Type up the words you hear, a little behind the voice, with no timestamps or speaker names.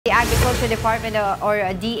Agriculture Department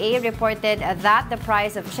or DA reported that the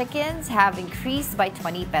price of chickens have increased by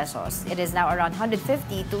 20 pesos. It is now around 150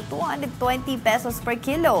 to 220 pesos per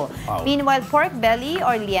kilo. Wow. Meanwhile, pork belly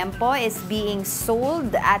or liempo is being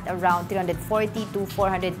sold at around 340 to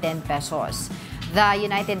 410 pesos. The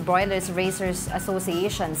United Broilers Raisers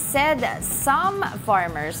Association said some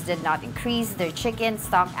farmers did not increase their chicken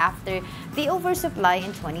stock after the oversupply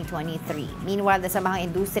in 2023. Meanwhile, the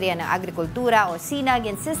Samahang Industriya ng Agrikultura o SINAG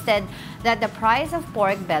insisted that the price of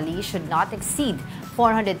pork belly should not exceed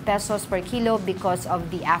 400 pesos per kilo because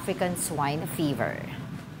of the African swine fever.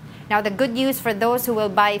 Now, the good news for those who will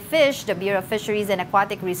buy fish, the Bureau of Fisheries and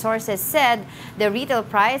Aquatic Resources said the retail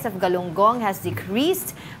price of galunggong has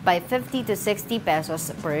decreased by 50 to 60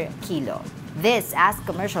 pesos per kilo. This as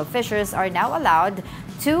commercial fishers are now allowed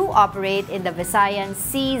to operate in the Visayan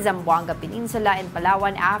Sea, Zamboanga Peninsula, and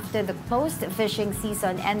Palawan after the closed fishing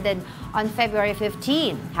season ended on February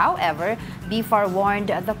 15. However, BFAR warned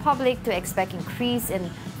the public to expect increase in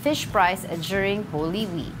fish price during Holy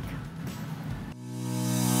Week.